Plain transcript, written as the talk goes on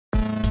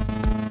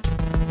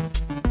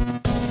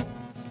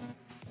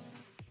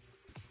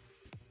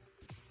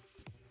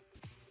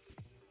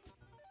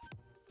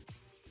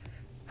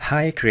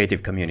Hi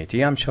creative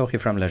community, I'm Shawki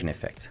from Adobe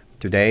Effects.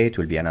 Today it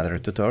will be another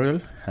tutorial,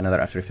 another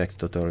After Effects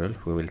tutorial.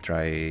 We will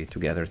try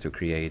together to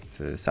create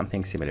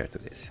something similar to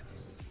this.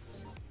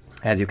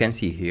 As you can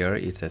see here,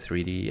 it's a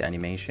 3D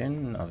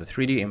animation of a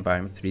 3D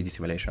environment, 3D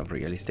simulation of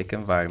realistic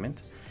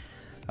environment.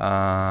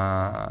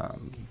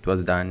 It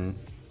was done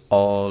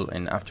all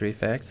in After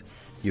Effects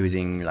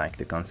using like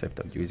the concept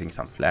of using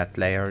some flat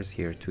layers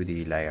here,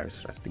 2D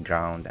layers, just the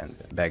ground and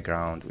the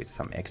background with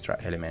some extra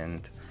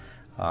element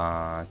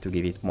to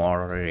give it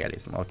more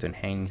realism or to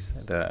enhance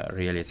the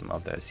realism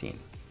of the scene.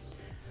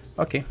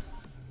 Okay,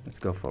 let's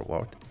go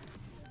forward.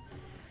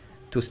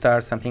 To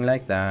start something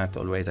like that,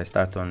 always I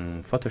start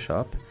on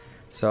Photoshop.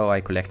 So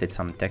I collected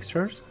some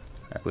textures.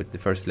 With the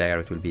first layer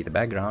it will be the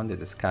background,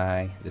 the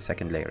sky. The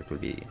second layer it will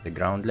be the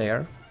ground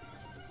layer.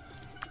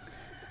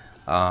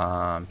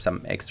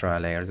 Some extra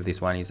layers.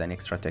 This one is an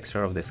extra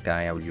texture of the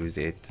sky. I will use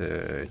it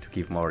to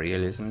give more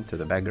realism to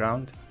the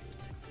background.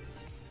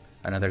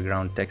 Another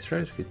ground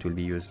texture, it will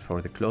be used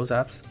for the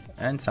close-ups,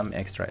 and some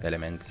extra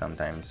elements.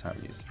 Sometimes I'll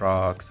use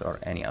rocks or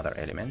any other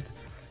element,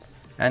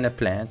 and a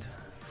plant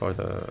for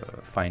the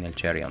final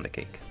cherry on the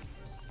cake.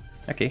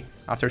 Okay,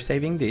 after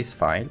saving this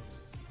file,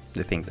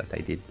 the thing that I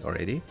did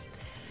already,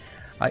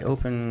 I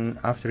open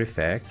After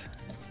Effects.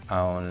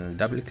 I'll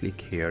double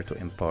click here to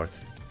import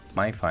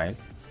my file.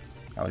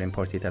 I will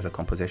import it as a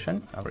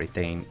composition. I'll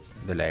retain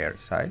the layer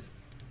size.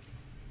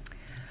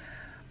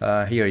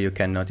 Here you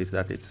can notice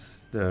that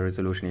the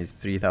resolution is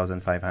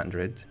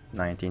 3500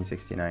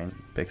 1969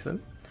 pixel.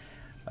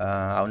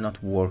 I will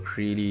not work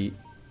really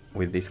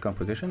with this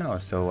composition,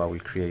 so I will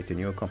create a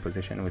new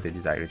composition with the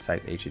desired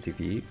size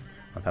HTV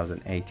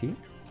 1080,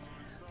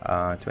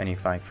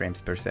 25 frames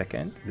per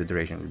second. The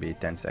duration will be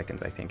 10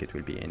 seconds. I think it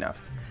will be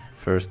enough.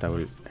 First I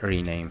will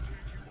rename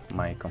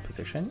my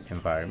composition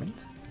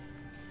environment,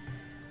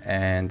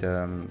 and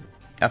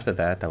after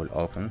that I will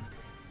open,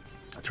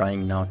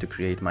 trying now to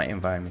create my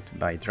environment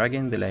by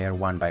dragging the layer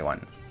one by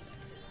one.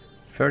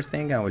 First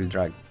thing, I will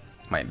drag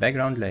my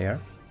background layer,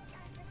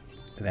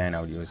 then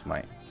I will use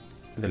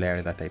the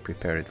layer that I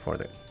prepared for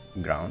the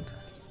ground.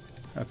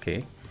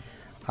 Okay,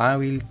 I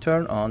will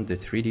turn on the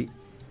 3D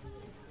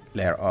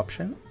layer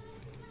option.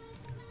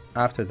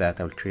 After that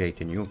I will create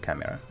a new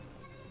camera.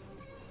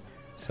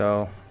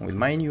 So with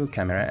my new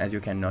camera, as you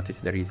can notice,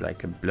 there is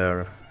like a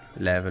blur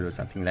level or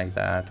something like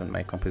that on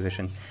my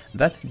composition.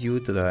 That's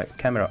due to the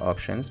camera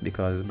options,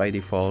 because by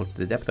default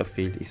the depth of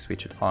field is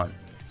switched on.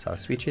 So I'll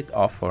switch it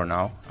off for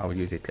now. I will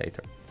use it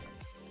later.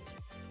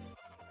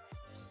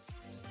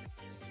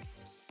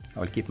 I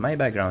will keep my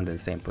background in the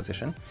same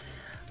position.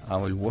 I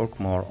will work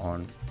more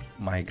on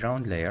my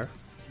ground layer.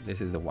 This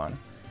is the one.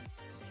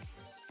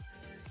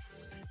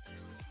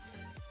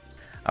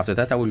 After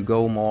that I will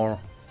go more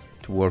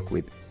to work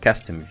with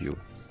custom view.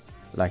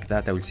 Like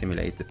that I will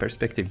simulate the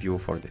perspective view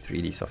for the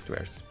 3D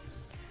softwares.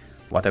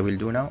 What I will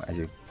do now, as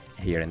you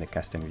here in the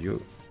custom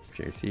view, if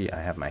you see,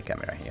 I have my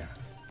camera here.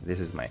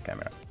 This is my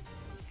camera.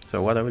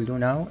 So what I will do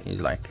now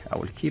is like I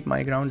will keep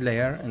my ground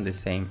layer in the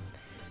same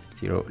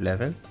 0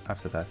 level.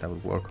 After that I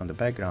will work on the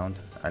background.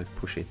 I'll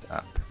push it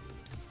up,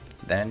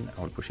 then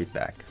I will push it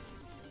back.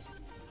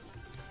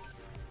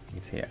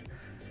 It's here.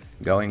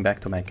 Going back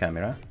to my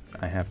camera,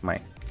 I have my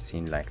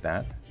scene like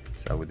that.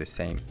 So with the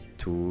same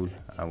tool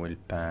I will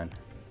pan.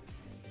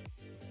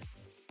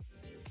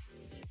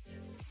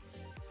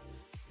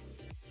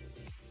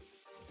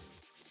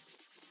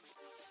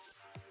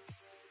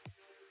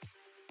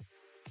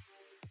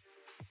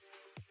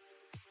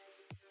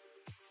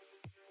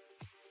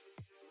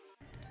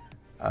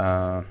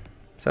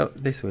 So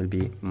this will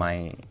be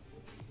my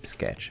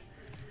sketch.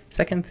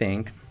 Second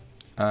thing,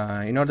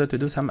 in order to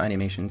do some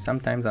animation,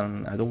 sometimes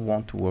I don't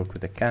want to work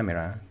with the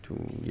camera to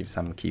give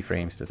some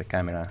keyframes to the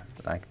camera,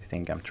 like the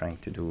thing I'm trying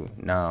to do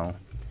now,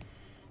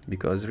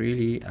 because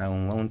really I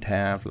won't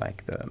have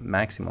like the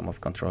maximum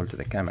of control to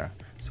the camera.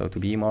 So to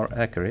be more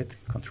accurate,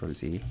 Ctrl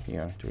Z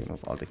here to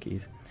remove all the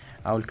keys,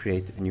 I will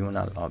create a new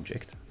null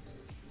object.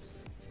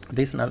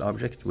 This null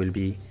object will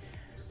be,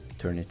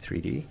 turn it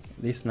 3D.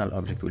 This null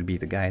object will be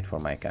the guide for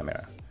my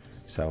camera.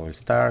 So I will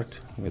start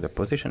with a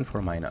position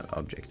for my null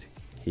object.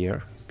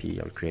 Here, P,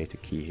 I'll create a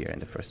key here in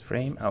the first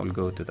frame. I will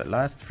go to the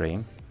last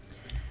frame.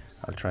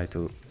 I'll try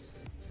to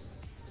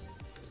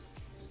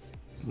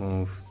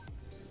move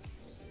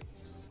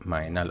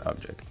my null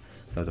object.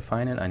 So the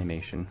final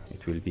animation,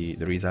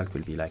 the result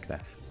will be like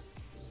that.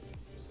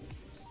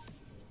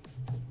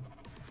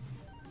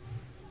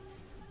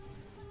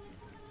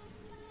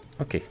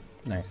 Okay,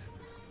 nice.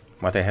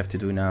 What I have to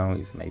do now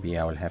is maybe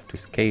I will have to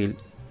scale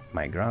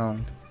my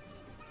ground.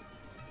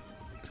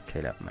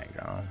 Scale up my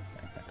ground,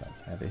 like that.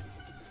 I'll have it.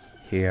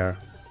 Here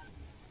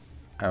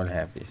I will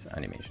have this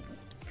animation.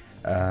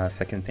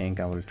 Second thing,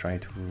 I will try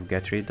to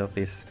get rid of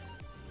this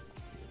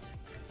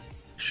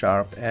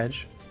sharp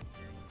edge.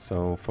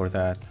 So for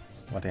that,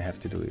 what I have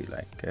to do is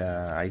like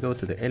I go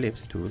to the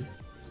ellipse tool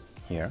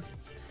here.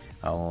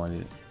 I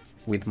will,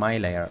 with my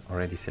layer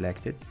already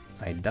selected,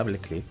 I double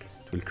click.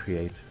 It will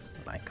create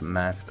like a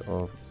mask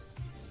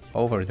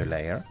over the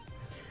layer.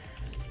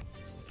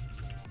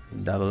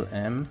 double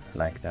M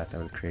like that. I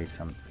will create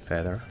some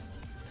feather,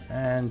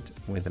 and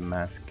with the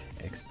mask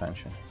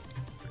expansion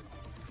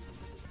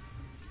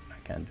I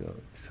can do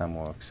some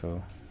work,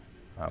 so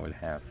I will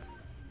have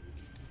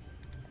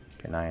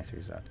a nice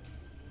result.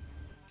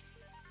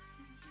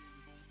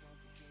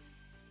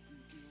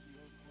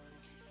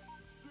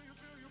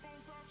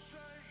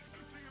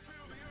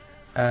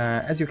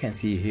 As you can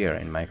see here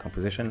in my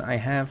composition, I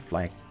have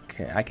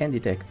I can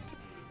detect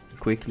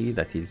quickly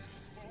that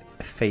is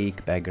a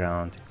fake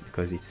background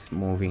because it's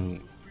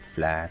moving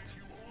flat.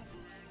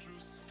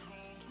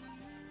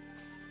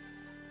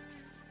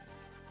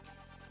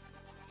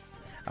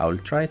 I will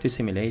try to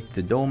simulate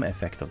the dome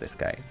effect of the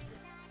sky.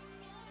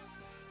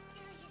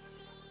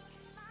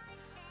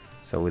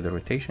 So with the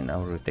rotation, I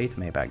will rotate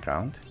my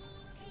background.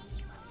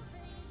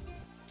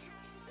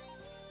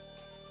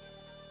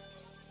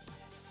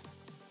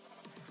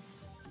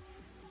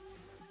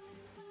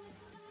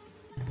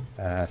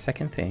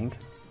 Second thing,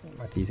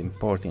 what is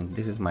important,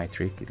 this is my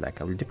trick, is I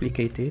will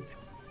duplicate it.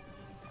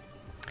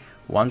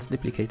 Once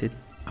duplicated,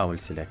 I will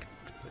select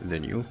the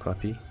new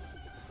copy.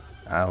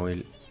 I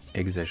will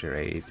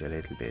exaggerate a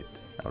little bit.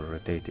 I will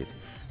rotate it.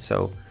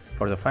 So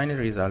for the final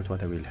result,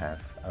 what I will have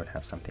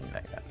something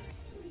like that.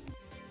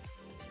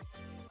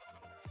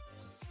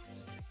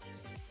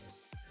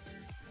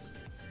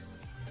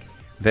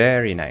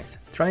 Very nice.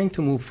 Trying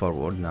to move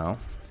forward now.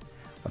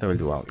 What I will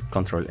do, I will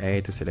Control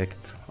A to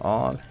select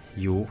all,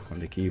 U on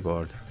the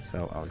keyboard,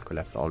 so I will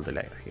collapse all the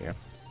layer here.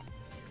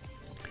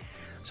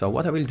 So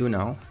what I will do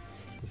now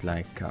is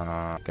I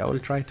will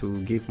try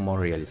to give more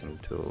realism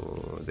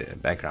to the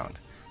background.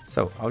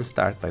 So I will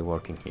start by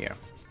working here.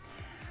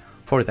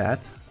 For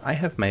that, I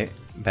have my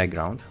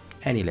background,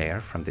 any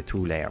layer from the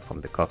two layers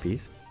from the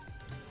copies.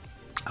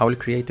 I will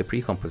create a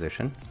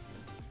pre-composition.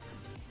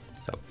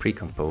 So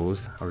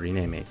pre-compose, I'll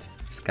rename it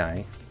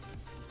Sky.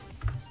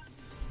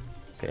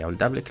 Okay, I'll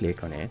double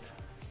click on it.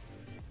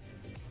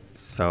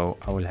 So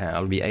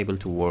I'll be able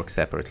to work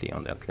separately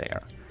on that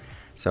layer.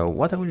 So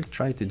what I will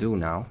try to do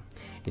now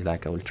is I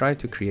will try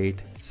to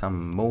create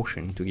some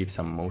motion, to give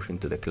some motion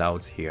to the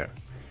clouds here.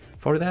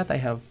 For that I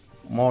have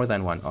more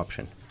than one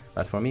option,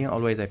 but for me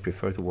always I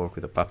prefer to work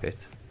with the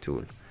puppet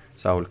tool.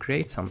 So I will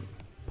create some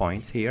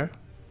points here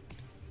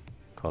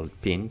called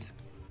pins.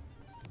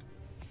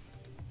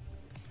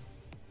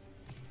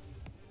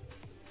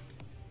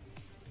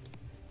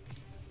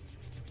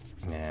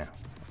 Yeah.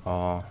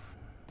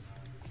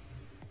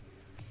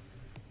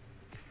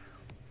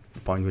 The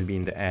point will be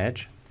in the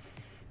edge.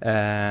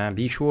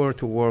 Be sure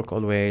to work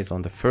always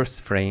on the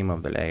first frame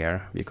of the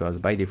layer, because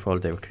by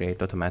default they will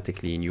create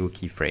automatically new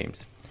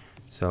keyframes.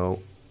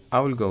 So I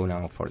will go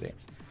now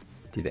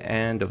to the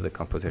end of the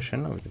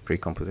composition, of the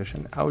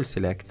pre-composition. I will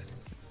select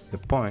the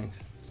point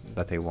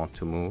that I want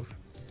to move.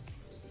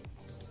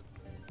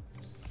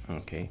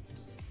 Okay.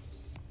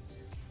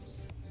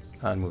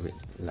 I'll move it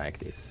like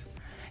this.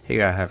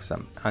 Here I have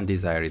some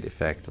undesired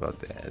effect about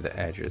the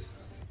edges.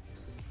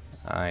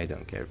 I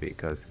don't care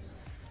because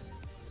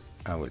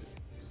I will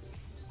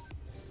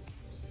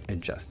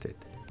adjust it.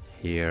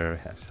 Here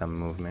have some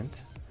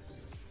movement.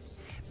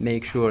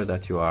 Make sure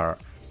that you are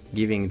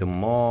giving the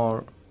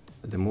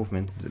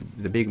movement,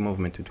 the big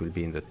movement, it will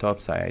be in the top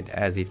side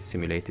as it's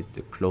simulated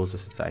the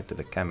closest side to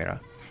the camera.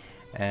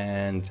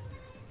 And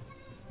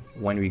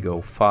when we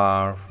go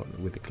far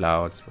with the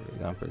clouds, for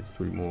example, it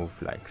will move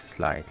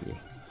slightly.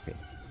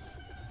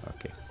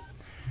 Okay.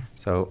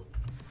 So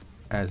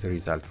as a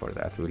result for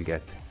that, we'll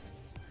get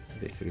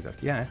this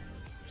result. Yeah,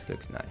 it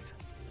looks nice.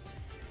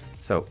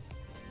 So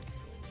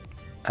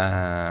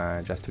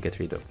just to get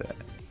rid of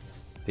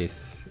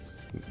this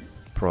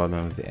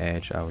problem with the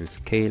edge, I will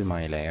scale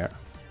my layer,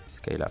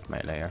 scale up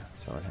my layer,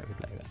 so I'll have it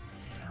like that.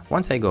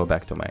 Once I go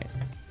back to my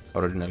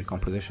original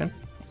composition,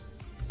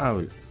 I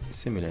will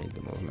simulate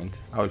the movement.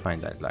 I will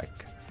find that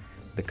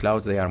the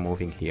clouds, they are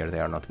moving here, they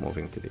are not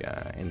moving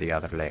to in the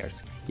other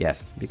layers.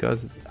 Yes,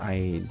 because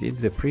I did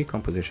the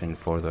pre-composition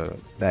for the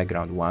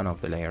background, one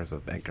of the layers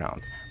of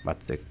background, but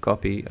the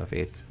copy of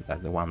it,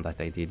 that's the one that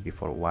I did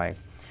before, why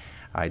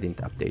I didn't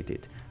update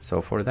it.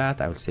 So for that,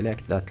 I will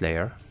select that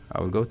layer.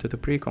 I will go to the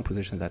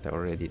pre-composition that I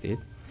already did,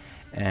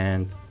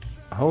 and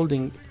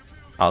holding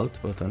Alt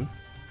button,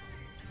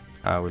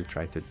 I will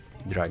try to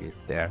drag it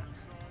there,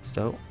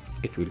 so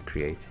it will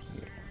create,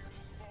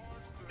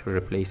 to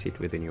replace it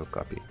with a new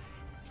copy.